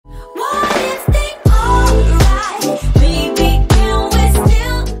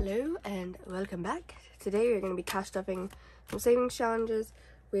today we're going to be cash stuffing some savings challenges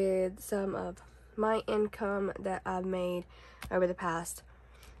with some of my income that I've made over the past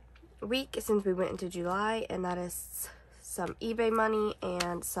week since we went into July, and that is some eBay money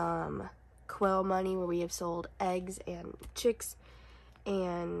and some Quail money where we have sold eggs and chicks.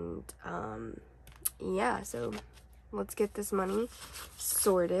 And yeah, so let's get this money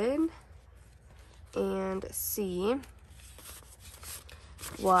sorted and see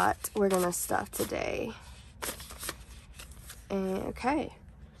what we're gonna stuff today. And okay,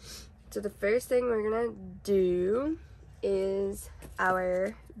 so the first thing we're gonna do is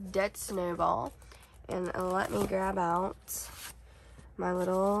our debt snowball. And let me grab out my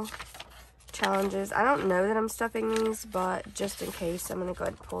little challenges. I don't know that I'm stuffing these, but just in case, I'm gonna go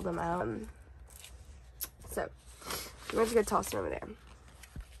ahead and pull them out. So I'm just gonna toss them over there.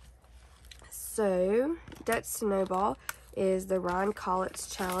 So debt snowball is the Ron Collins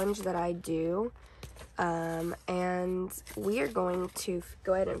challenge that I do, and we are going to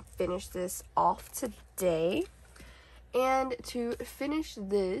go ahead and finish this off today. And to finish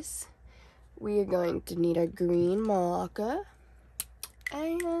this, we are going to need a green marker,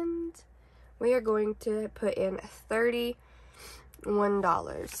 and we are going to put in $31.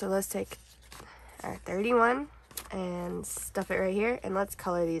 So let's take our 31 and stuff it right here, and let's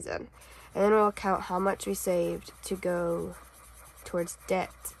color these in. And then we'll count how much we saved to go towards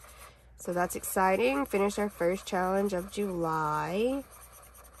debt. So that's exciting. Finished our first challenge of July.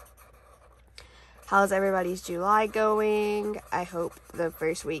 How's everybody's July going? I hope the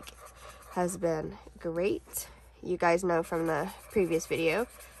first week has been great. You guys know from the previous video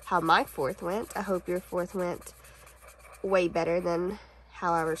how my 4th went. I hope your 4th went way better than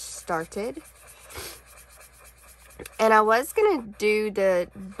how ours started. And I was gonna do the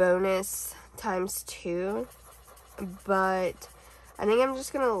bonus ×2, but I think I'm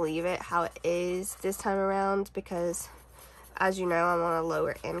just gonna leave it how it is this time around, because as you know, I'm on a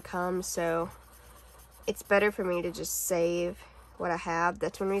lower income, so it's better for me to just save what I have.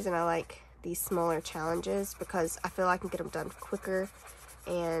 That's one reason I like these smaller challenges, because I feel I can get them done quicker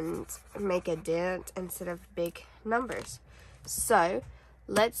and make a dent instead of big numbers. So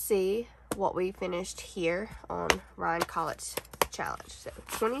let's see what we finished here on Ron Collins challenge. So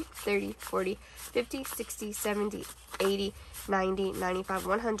 20, 30, 40, 50, 60, 70, 80, 90, 95,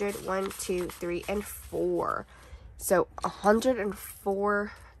 100, 1, 2, 3, and 4. So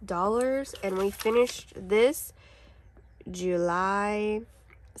 $104, and we finished this July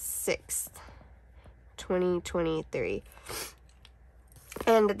 6th, 2023.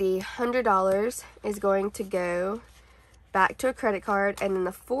 And the $100 is going to go back to a credit card, and then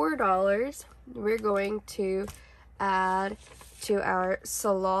the $4 we're going to add to our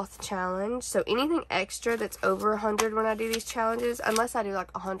sloth challenge. So anything extra that's over 100 when I do these challenges, unless I do like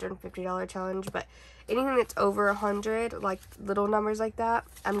a $150 challenge, but anything that's over 100, like little numbers like that,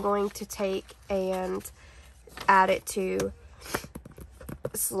 I'm going to take and add it to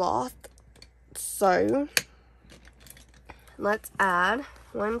sloth. So let's add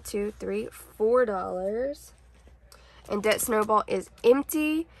 $4. And debt snowball is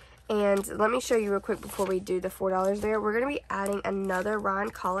empty. And let me show you real quick before we do the $4 there. We're going to be adding another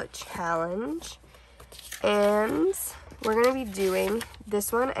Ron Collins challenge. And we're going to be doing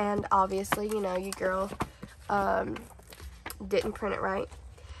this one. And obviously, you know, you girl didn't print it right.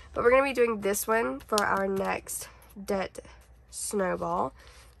 But we're going to be doing this one for our next debt snowball.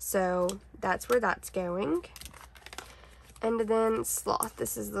 So that's where that's going. And then sloth.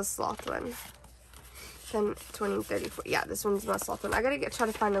 This is the sloth one. 10, 20, 30, 40. Yeah, this one's my sloth one. I gotta try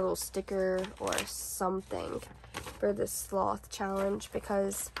to find a little sticker or something for this sloth challenge,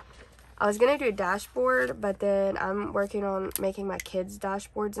 because I was gonna do a dashboard, but then I'm working on making my kids'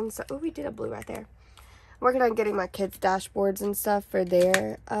 dashboards and stuff. Oh, we did a blue right there. I'm working on getting my kids' dashboards and stuff for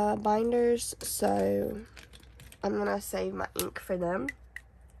their binders, so I'm gonna save my ink for them.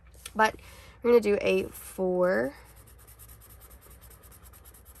 But we're gonna do a 4.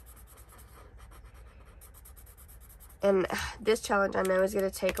 And this challenge I know is going to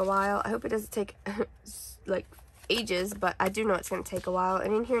take a while. I hope it doesn't take like ages, but I do know it's going to take a while.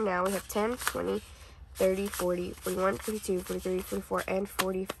 And in here now we have 10, 20, 30, 40, 41, 42, 43, 44, and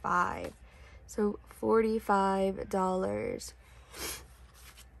 45. So $45.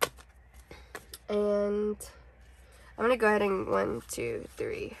 And I'm going to go ahead and 1, 2,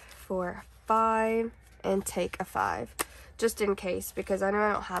 3, 4, 5 and take a 5. Just in case, because I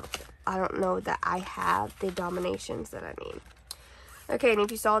know I don't know that I have the dominations that I need. Okay, and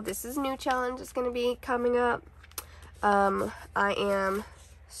if you saw, this is a new challenge that's going to be coming up. I am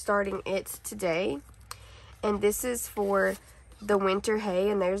starting it today, and this is for the winter hay,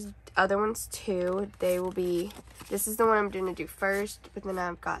 and there's other ones too. They will be, this is the one I'm going to do first, but then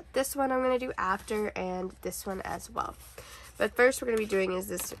I've got this one I'm going to do after, and this one as well. But first we're going to be doing is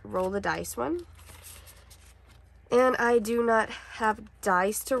this roll the dice one. And I do not have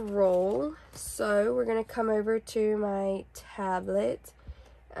dice to roll, so we're going to come over to my tablet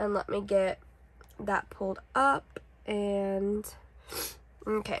and let me get that pulled up. And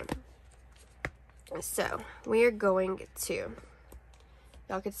okay, so we are going to,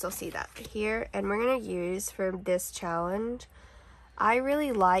 y'all can still see that here, and we're going to use for this challenge, I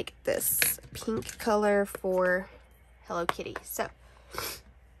really like this pink color for Hello Kitty. So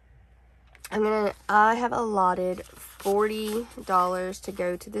I have allotted $40 to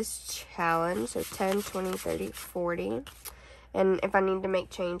go to this challenge. So 10, 20, 30, 40. And if I need to make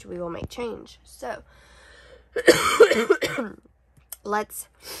change, we will make change. So let's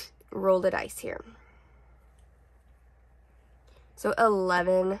roll the dice here. So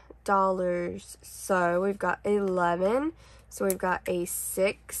 $11. So we've got 11. So we've got a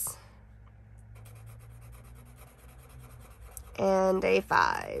 6 and a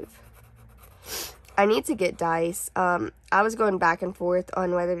 5. I need to get dice. I was going back and forth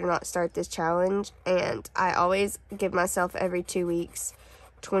on whether to not start this challenge, and I always give myself every 2 weeks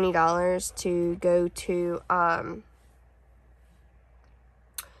 $20 to go to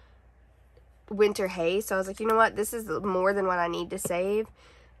winter hay. So I was like, you know what, this is more than what I need to save,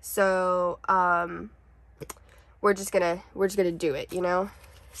 so we're just gonna do it, you know.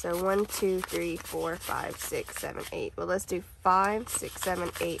 So 1, 2, 3, 4, 5, 6, 7, 8. Well, let's do 5, 6,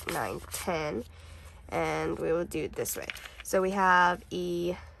 7, 8, 9, 10. And we will do it this way. So we have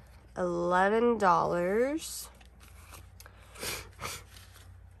 $11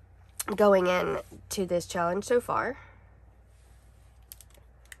 going in to this challenge so far.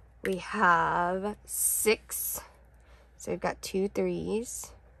 We have 6. So we've got 2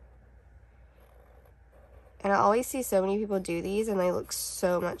 3s. And I always see so many people do these, and they look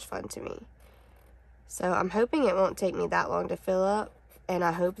so much fun to me. So I'm hoping it won't take me that long to fill up. And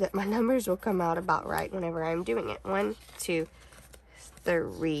I hope that my numbers will come out about right whenever I'm doing it. 1, 2,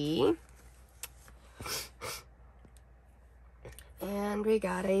 3. And we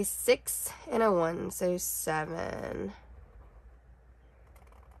got a 6 and a 1, so 7.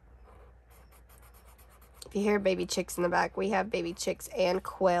 If you hear baby chicks in the back, we have baby chicks and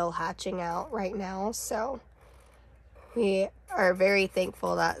quail hatching out right now. So we are very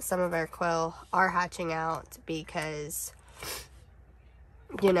thankful that some of our quail are hatching out because,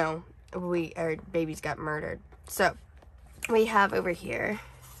 you know, our babies got murdered. So we have over here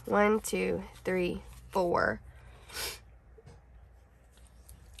 1, 2, 3, 4.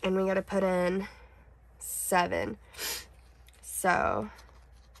 And we got to put in 7. So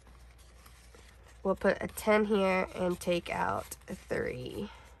we'll put a 10 here and take out a 3,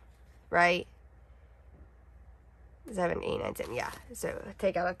 right? 7, 8, 9, 10. Yeah, so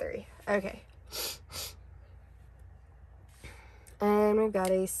take out a 3. Okay. And we've got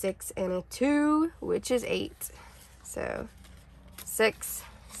a 6 and a 2, which is 8. So 6,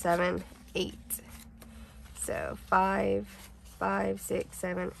 7, 8. So 5, 5, 6,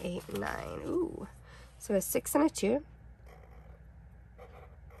 7, 8, 9. Ooh. So a 6 and a 2.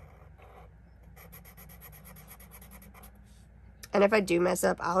 And if I do mess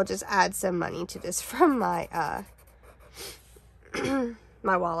up, I'll just add some money to this from my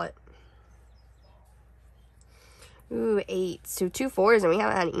my wallet. Ooh, 8. So 2 4s, and we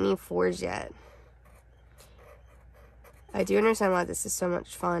haven't had any 4s yet. I do understand why this is so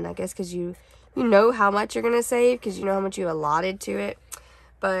much fun. I guess because you know how much you're going to save, because you know how much you allotted to it.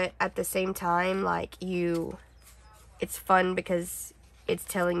 But at the same time, like, it's fun because it's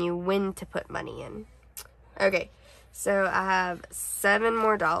telling you when to put money in. Okay, so I have $7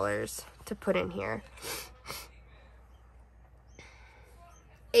 more to put in here.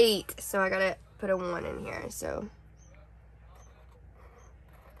 8, so I got to put a 1 in here, so.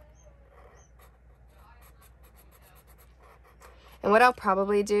 And what I'll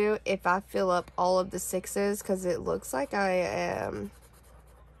probably do if I fill up all of the 6s, because it looks like I am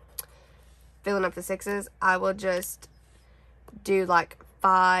filling up the 6s, I will just do like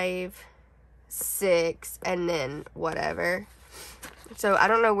 5, 6, and then whatever. So I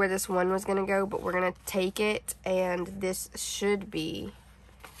don't know where this 1 was going to go, but we're going to take it, and this should be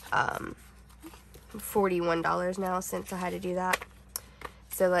 $41 now since I had to do that.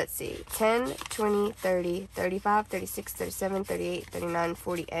 So let's see, 10, 20, 30, 35, 36, 37, 38, 39,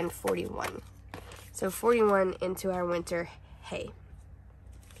 40, and 41. So 41 into our winter hay.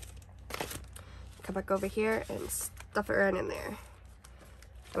 Come back over here and stuff it right in there.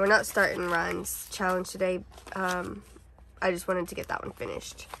 And we're not starting Ryan's challenge today. I just wanted to get that one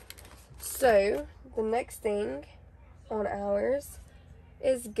finished. So, the next thing on ours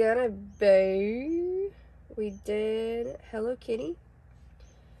is gonna be, we did Hello Kitty.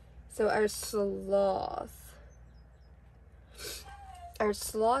 So our sloth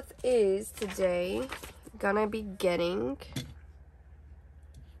is today gonna be getting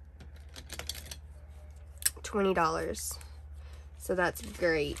 $20. So that's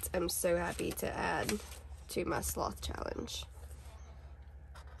great. I'm so happy to add to my sloth challenge,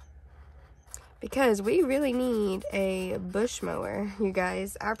 because we really need a bush mower, you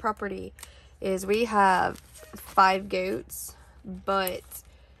guys. Our property is, we have 5 goats, but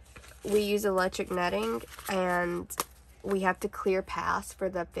we use electric netting, and we have to clear paths for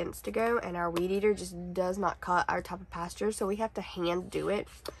the fence to go, and our weed eater just does not cut our type of pasture, so we have to hand do it.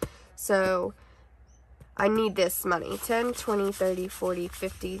 So I need this money. $10, $20, $30, $40,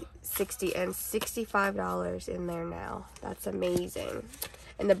 $50, $60, and $65 in there now. That's amazing.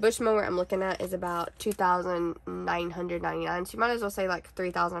 And the bush mower I'm looking at is about $2,999. So you might as well say like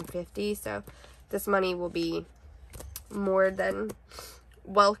 $3,050. So this money will be more than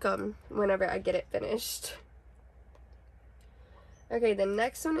welcome whenever I get it finished. Okay, the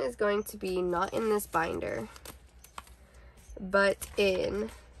next one is going to be not in this binder, but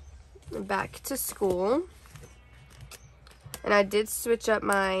in Back to School. And I did switch up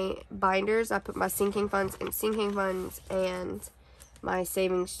my binders. I put my sinking funds in sinking funds and my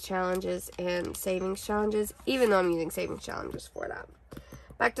savings challenges and savings challenges, even though I'm using savings challenges for that.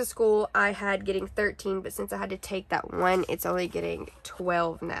 Back to School, I had getting 13, but since I had to take that one, it's only getting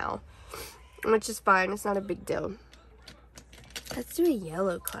 12 now, which is fine. It's not a big deal. Let's do a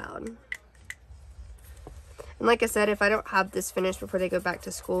yellow cloud. And like I said, if I don't have this finished before they go back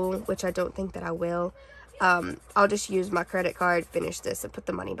to school, which I don't think that I will, I'll just use my credit card, finish this, and put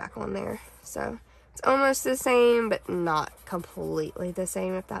the money back on there. So it's almost the same, but not completely the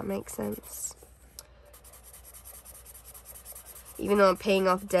same, if that makes sense. Even though I'm paying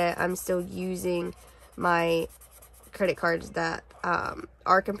off debt, I'm still using my credit cards that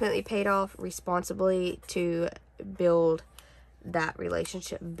are completely paid off responsibly to build that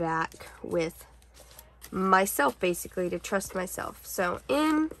relationship back with myself, basically, to trust myself. So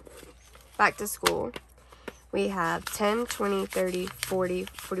in Back to School, we have 10, 20, 30, 40,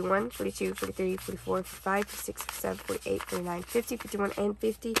 41, 42, 43, 44, 45, 46, 47, 48, 49, 50, 51, and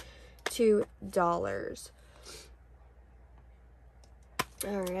 $52.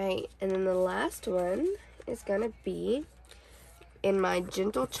 Alright, and then the last one is gonna be in my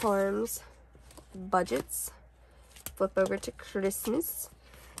Gentle Charms budgets. Flip over to Christmas,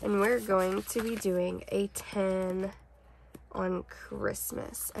 and we're going to be doing a 10 on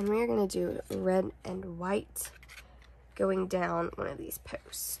Christmas, and we're going to do red and white going down one of these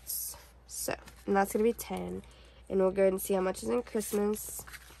posts. So, and that's going to be 10, and we'll go ahead and see how much is in Christmas.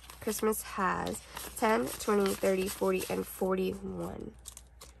 Christmas has 10, 20, 30, 40, and 41.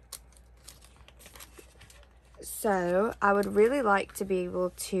 So I would really like to be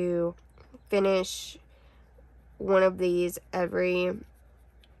able to finish one of these every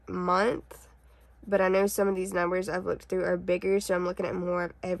month, but I know some of these numbers I've looked through are bigger, so I'm looking at more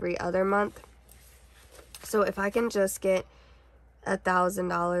of every other month. So if I can just get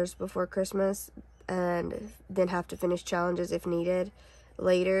 $1,000 before Christmas and then have to finish challenges if needed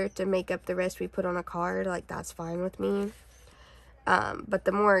later to make up the rest we put on a card, like, that's fine with me. But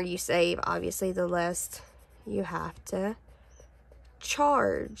the more you save, obviously, the less you have to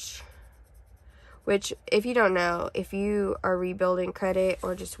charge. Which, if you don't know, if you are rebuilding credit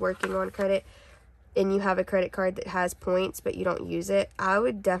or just working on credit and you have a credit card that has points but you don't use it, I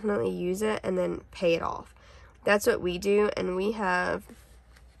would definitely use it and then pay it off. That's what we do, and we have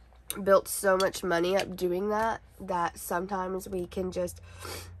built so much money up doing that sometimes we can just,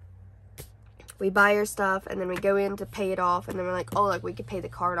 we buy our stuff and then we go in to pay it off, and then we're like, oh, like, we could pay the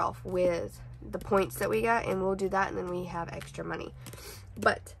card off with the points that we got, and we'll do that, and then we have extra money.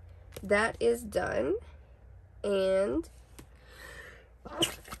 But that is done, and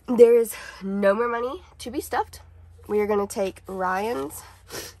there is no more money to be stuffed. We are going to take Ryan's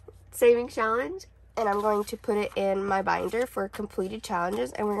saving challenge, and I'm going to put it in my binder for completed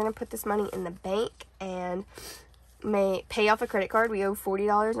challenges, and we're going to put this money in the bank and pay off a credit card. We owe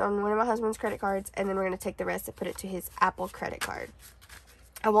 $40 on one of my husband's credit cards, and then we're going to take the rest and put it to his Apple credit card.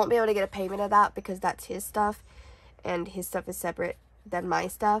 I won't be able to get a payment of that because that's his stuff, and his stuff is separate than my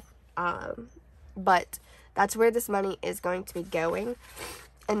stuff. But that's where this money is going to be going.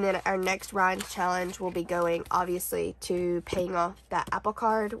 And then our next Ryan challenge will be going, obviously, to paying off that Apple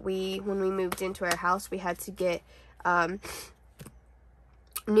card. When we moved into our house, we had to get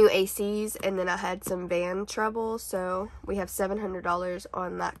new ACs, and then I had some van trouble, so we have $700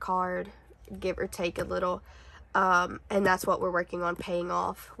 on that card, give or take a little, and that's what we're working on paying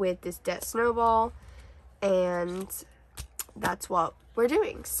off with this debt snowball, and that's what we're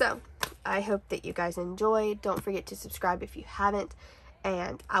doing. So I hope that you guys enjoyed. Don't forget to subscribe if you haven't,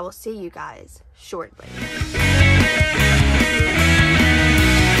 and I will see you guys shortly.